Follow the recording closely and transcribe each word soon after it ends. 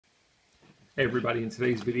Hey everybody, in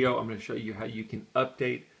today's video I'm going to show you how you can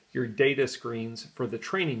update your data screens for the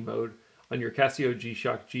training mode on your Casio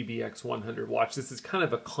G-Shock GBX100 watch. This is kind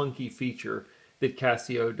of a clunky feature that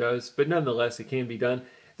Casio does, but nonetheless it can be done.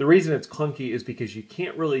 The reason it's clunky is because you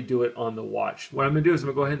can't really do it on the watch. What I'm going to do is I'm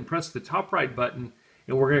going to go ahead and press the top right button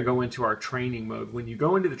and we're going to go into our training mode. When you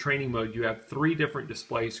go into the training mode, you have three different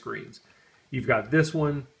display screens. You've got this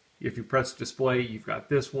one. If you press display, you've got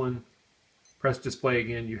this one. Press display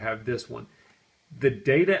again, you have this one. The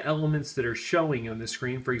data elements that are showing on the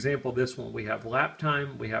screen, for example, this one, we have lap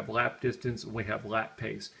time, we have lap distance, and we have lap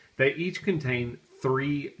pace. They each contain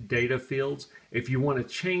 3 data fields. If you want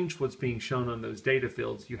to change what's being shown on those data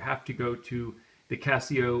fields, you have to go to the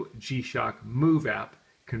Casio G-Shock Move app,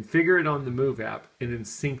 configure it on the Move app, and then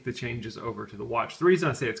sync the changes over to the watch. The reason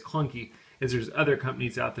I say it's clunky is there's other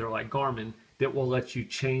companies out there like Garmin that will let you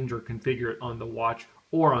change or configure it on the watch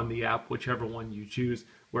or on the app, whichever one you choose,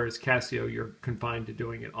 whereas Casio, you're confined to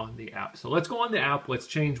doing it on the app. So let's go on the app, let's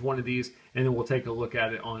change one of these, and then we'll take a look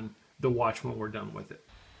at it on the watch when we're done with it.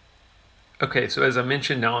 Okay, so as I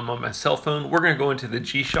mentioned, now I'm on my cell phone. We're going to go into the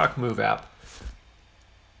G-Shock Move app.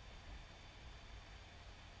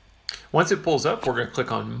 Once it pulls up, we're going to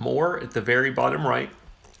click on More at the very bottom right.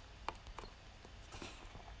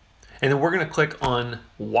 And then we're going to click on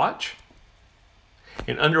Watch.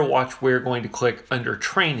 And under Watch, we're going to click under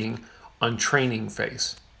Training on Training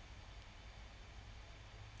Face.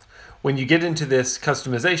 When you get into this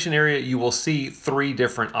customization area, you will see 3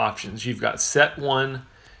 different options. You've got Set 1,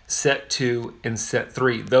 Set 2, and Set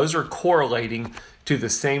 3. Those are correlating to the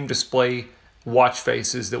same display watch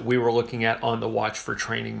faces that we were looking at on the watch for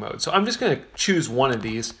training mode. So I'm just going to choose one of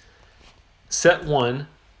these. Set 1.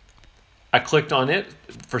 I clicked on it.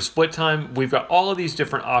 For split time, we've got all of these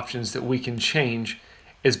different options that we can change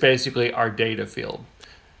is basically our data field.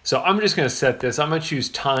 So I'm just going to set this. I'm going to choose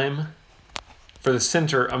time. For the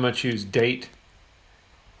center, I'm going to choose date.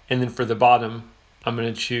 And then for the bottom, I'm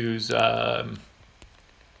going to choose,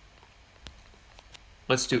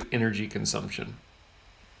 let's do energy consumption.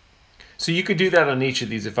 So you could do that on each of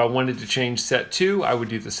these. If I wanted to change set 2, I would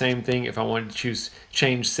do the same thing. If I wanted to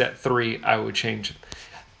change set 3, I would change it.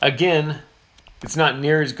 Again, it's not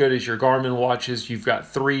near as good as your Garmin watches. You've got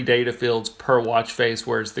 3 data fields per watch face,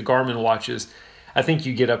 whereas the Garmin watches, I think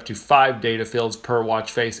you get up to 5 data fields per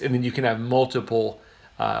watch face, and then you can have multiple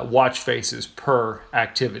watch faces per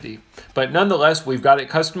activity. But nonetheless, we've got it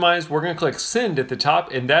customized. We're going to click Send at the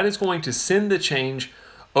top, and that is going to send the change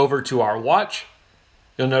over to our watch.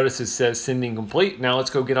 You'll notice it says Sending Complete. Now let's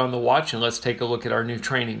go get on the watch and let's take a look at our new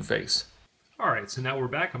training face. All right, so now we're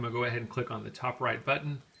back. I'm going to go ahead and click on the top right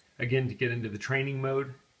button again to get into the training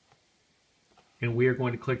mode. And we are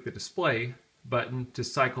going to click the display button to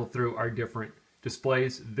cycle through our different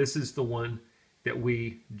displays. This is the one that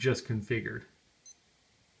we just configured.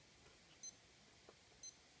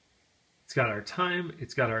 It's got our time,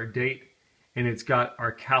 it's got our date, and it's got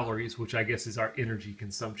our calories, which I guess is our energy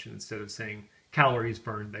consumption. Instead of saying calories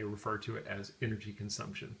burned, they refer to it as energy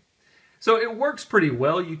consumption. So it works pretty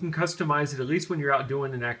well. You can customize it, at least when you're out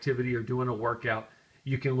doing an activity or doing a workout.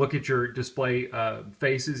 You can look at your display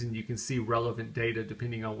faces and you can see relevant data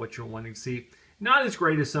depending on what you're wanting to see. Not as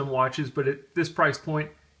great as some watches, but at this price point,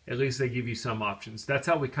 at least they give you some options. That's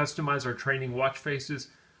how we customize our training watch faces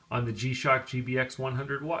on the G-Shock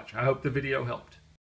GBX100 watch. I hope the video helped.